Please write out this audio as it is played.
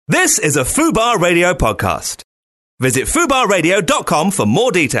This is a Fubar Radio podcast. Visit fubarradio.com for more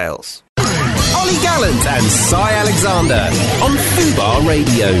details. Ollie Gallant and Cy Alexander on Fubar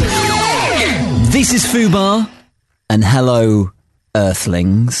Radio. This is Fubar, and hello,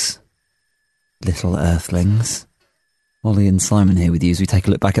 Earthlings. Little Earthlings. Ollie and Simon here with you as we take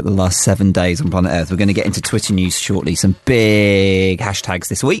a look back at the last 7 days on planet Earth. We're going to get into Twitter news shortly. Some big hashtags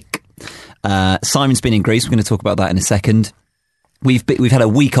this week. Simon's been in Greece. We're going to talk about that in a second. We've had a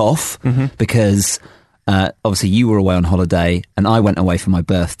week off because obviously you were away on holiday and I went away for my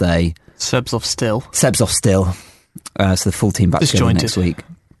birthday. Seb's off still. So the full team back together next week.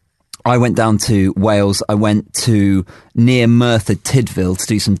 I went down to Wales. I went to near Merthyr Tydfil to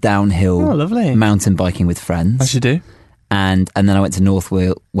do some downhill mountain biking with friends. As you do. And then I went to North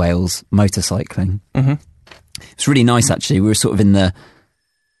Wales motorcycling. It's really nice, actually. We were sort of in the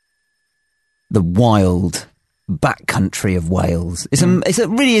wild backcountry of Wales. It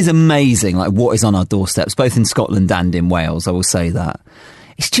really is amazing, like what is on our doorsteps, both in Scotland and in Wales. I will say that.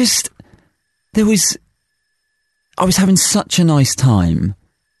 It's just I was having such a nice time,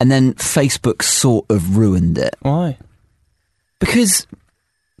 and then Facebook sort of ruined it. Why? Because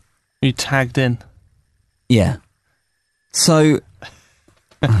you tagged in. Yeah. So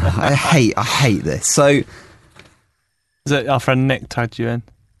I hate this. So is it our friend Nick tagged you in?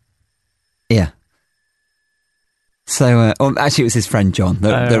 Yeah. So, actually, it was his friend John.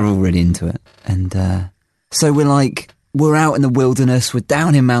 They're all really into it. And so we're out in the wilderness. We're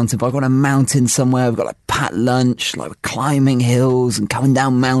down in mountain bike. We're on a mountain somewhere. We've got like packed lunch. Like we're climbing hills and coming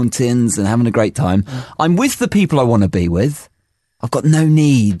down mountains and having a great time. I'm with the people I want to be with. I've got no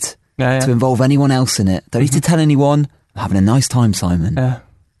need to involve anyone else in it. Don't need to tell anyone. I'm having a nice time, Simon. Yeah.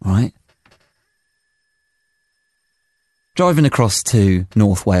 All right. Driving across to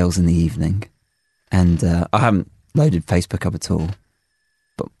North Wales in the evening, and I haven't loaded Facebook up at all,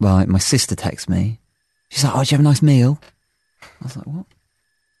 but my sister texts me. She's like, "Oh, did you have a nice meal?" I was like, "What?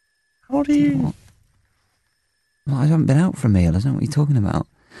 How old are you?" What? Well, I haven't been out for a meal. I don't know what you're talking about.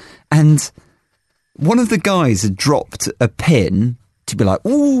 And one of the guys had dropped a pin to be like,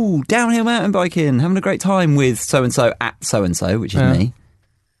 "Ooh, downhill mountain biking, having a great time with so-and-so at so-and-so," which is me.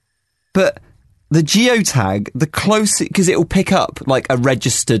 But the geotag, the closest, because it will pick up like a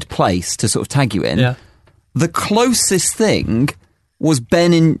registered place to sort of tag you in. Yeah. The closest thing was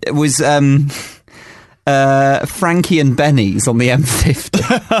Frankie and Benny's on the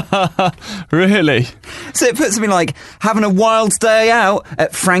M50. Really? So it puts me like having a wild day out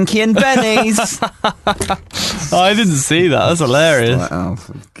at Frankie and Benny's. I didn't see that. That's hilarious. Like, oh,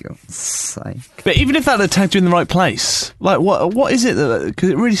 for God's sake! But even if that had tagged you in the right place, like what is it that? Because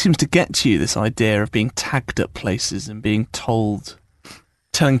it really seems to get to you, this idea of being tagged at places and being told,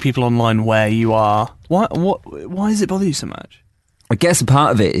 telling people online where you are. Why does it bother you so much? I guess a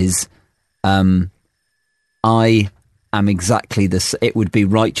part of it is, I am exactly this. It would be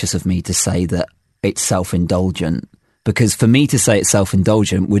righteous of me to say that it's self-indulgent, because for me to say it's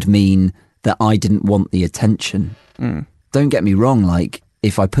self-indulgent would mean that I didn't want the attention. Don't get me wrong, like,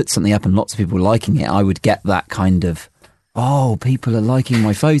 if I put something up and lots of people were liking it, I would get that kind of, oh, people are liking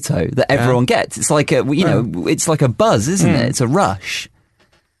my photo that everyone gets. It's like it's like a buzz, isn't it? It's a rush.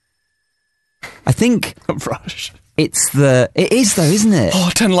 I think A rush. it is though, isn't it?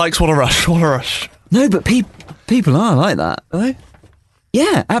 Oh, 10 likes, what a rush, what a rush. No, but people are like that. Are they?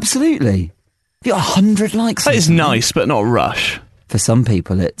 Yeah, absolutely. You got 100 likes. That is nice, but not a rush. For some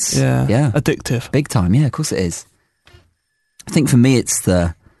people, it's addictive. Big time. Yeah, of course it is. I think for me, it's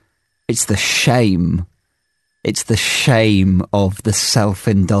the shame. It's the shame of the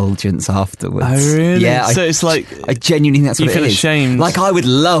self-indulgence afterwards. Oh, really? Yeah. So it's like, I genuinely think that's what it is. You feel ashamed. Like, I would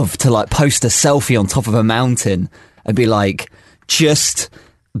love to like post a selfie on top of a mountain and be like, just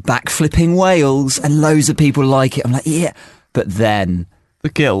backflipping Wales, and loads of people like it. I'm like, yeah. But then the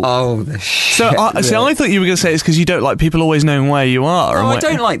guilt. Oh, the shit. So I thought you were going to say it's because you don't like people always knowing where you are. No, I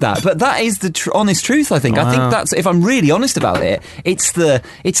don't like that. But that is the honest truth, I think. Wow. I think that's, if I'm really honest about it, it's the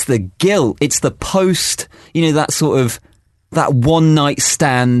guilt. It's the post, that sort of, that one night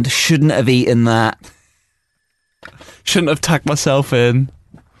stand, shouldn't have eaten that. Shouldn't have tagged myself in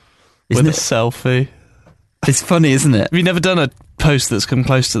with a selfie. It's funny, isn't it? Have you never done a post that's come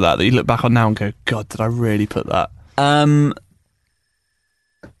close to that you look back on now and go, God, did I really put that?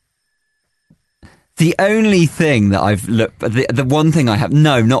 The only thing that I've looked, the one thing I have,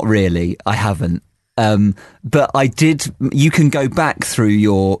 no, not really, I haven't. But I did, you can go back through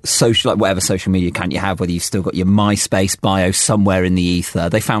your social, like whatever social media account you have, whether you've still got your MySpace bio somewhere in the ether.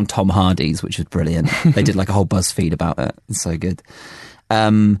 They found Tom Hardy's, which was brilliant. They did like a whole BuzzFeed about it. It's so good.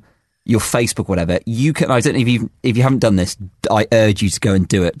 your Facebook, whatever, you can. I don't know if you haven't done this. I urge you to go and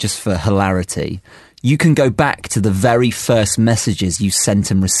do it just for hilarity. You can go back to the very first messages you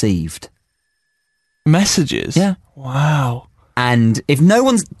sent and received. Messages? Yeah. Wow. And if no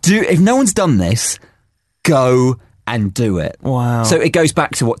one's done this, go and do it. Wow. So it goes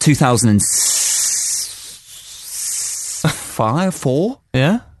back to what, 2005, 4?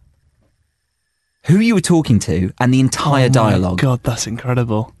 Yeah. Who you were talking to and the entire dialogue. God, that's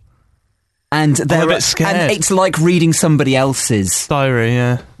incredible. And I'm a bit scared. And it's like reading somebody else's Diary,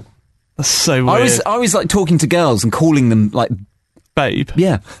 yeah. That's so weird. I was like talking to girls and calling them like babe.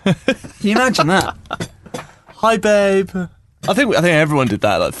 Yeah. Can you imagine that? Hi, babe. I think everyone did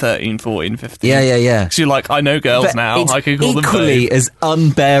that, like 13, 14, 15. Yeah. Because you're like, I know girls But now, it's I can call them equally babe. as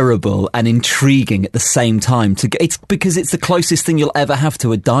unbearable and intriguing at the same time. It's because it's the closest thing you'll ever have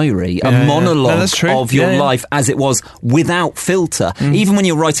to a diary, a monologue No, that's true. of your life as it was, without filter. Even when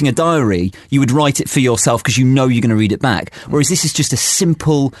you're writing a diary, you would write it for yourself because you know you're going to read it back. Whereas this is just a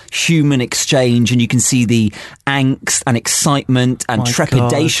simple human exchange, and you can see the angst and excitement and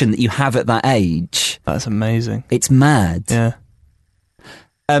trepidation that you have at that age. That's amazing. It's mad. Yeah.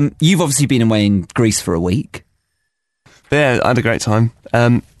 You've obviously been away in Greece for a week. Yeah, I had a great time.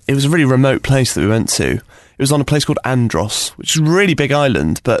 It was a really remote place that we went to. It was on a place called Andros, which is a really big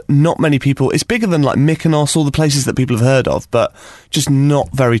island, but not many people... It's bigger than like Mykonos, all the places that people have heard of, but just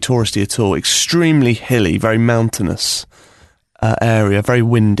not very touristy at all. Extremely hilly, very mountainous area, very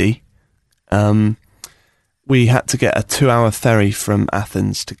windy. We had to get a 2-hour ferry from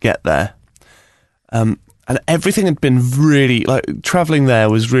Athens to get there. And everything had been really, like, travelling there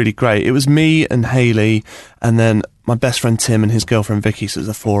was really great. It was me and Hayley, and then my best friend Tim and his girlfriend Vicky, so it was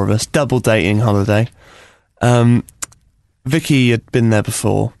the 4 of us, double dating holiday. Vicky had been there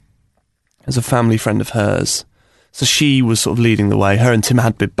before as a family friend of hers, so she was sort of leading the way. Her and Tim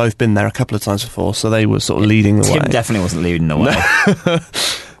had both been there a couple of times before, so they were sort of leading the way. Tim definitely wasn't leading the way.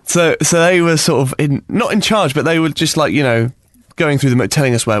 So they were sort of not in charge, but they were just like, you know, going through the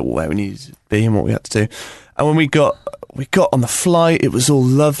telling us where we needed to be and what we had to do. And when we got on the flight, it was all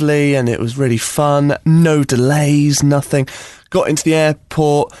lovely and it was really fun. No delays, nothing. Got into the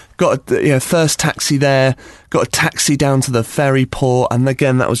airport, got a first taxi there, got a taxi down to the ferry port, and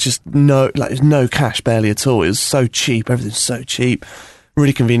again that was just no cash barely at all. It was so cheap, everything's so cheap.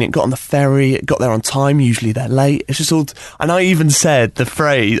 Really convenient. Got on the ferry, got there on time. Usually they're late. It's just all. And I even said the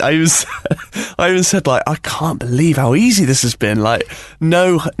phrase. I even said, like, I can't believe how easy this has been. Like,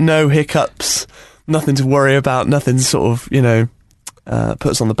 no hiccups, nothing to worry about, nothing sort of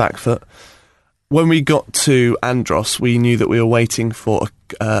put us on the back foot. When we got to Andros, we knew that we were waiting for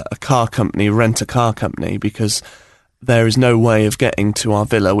a car company, rent a car company, because there is no way of getting to our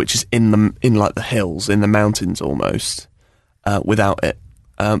villa, which is in like the hills, in the mountains almost, without it.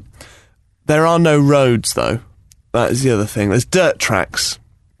 There are no roads, though. That is the other thing. There's dirt tracks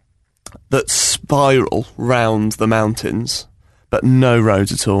that spiral round the mountains, but no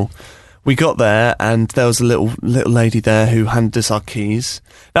roads at all. We got there, and there was a little lady there who handed us our keys.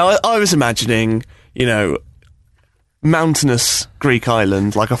 Now, I was imagining, mountainous Greek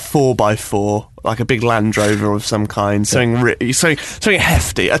island, like a 4x4, like a big Land Rover of some kind, something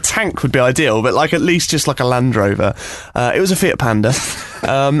hefty. A tank would be ideal, but like at least just like a Land Rover. It was a Fiat Panda,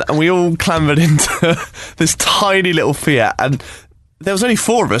 and we all clambered into this tiny little Fiat, and there was only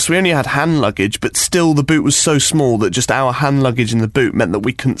 4 of us. We only had hand luggage, but still the boot was so small that just our hand luggage in the boot meant that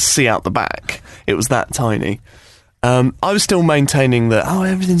we couldn't see out the back. It was that tiny. I was still maintaining that,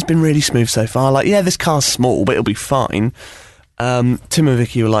 everything's been really smooth so far. Like, yeah, this car's small, but it'll be fine. Tim and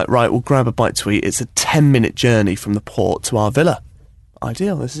Vicky were like, right, we'll grab a bite to eat. It's a 10-minute journey from the port to our villa.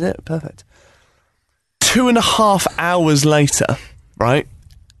 Ideal, this is it, perfect. 2.5 hours later, right,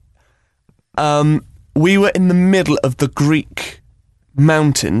 we were in the middle of the Greek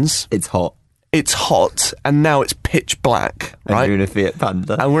mountains. It's hot. It's hot, and now it's pitch black, right? And you're in a Fiat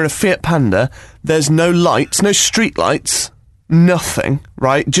Panda. And we're in a Fiat Panda. There's no lights, no street lights, nothing,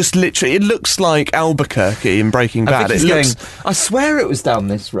 right? Just literally, it looks like Albuquerque in Breaking Bad. It looks I swear it was down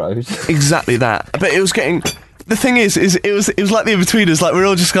this road. exactly that. But it was getting... The thing is it was like the in-betweeners, like we're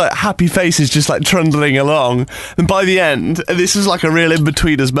all just like happy faces, just like trundling along. And by the end, and this was like a real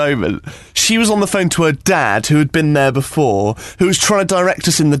in-betweeners moment, she was on the phone to her dad, who had been there before, who was trying to direct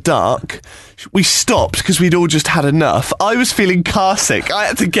us in the dark. We stopped because we'd all just had enough. I was feeling car sick. I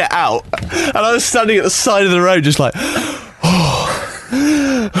had to get out. And I was standing at the side of the road just like...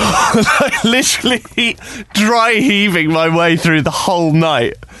 like literally dry heaving my way through the whole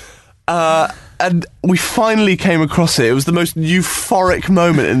night. And we finally came across it. It was the most euphoric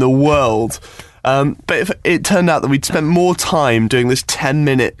moment in the world. But if it turned out that we'd spent more time doing this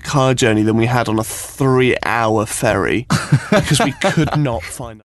 10-minute car journey than we had on a 3-hour ferry because we could not find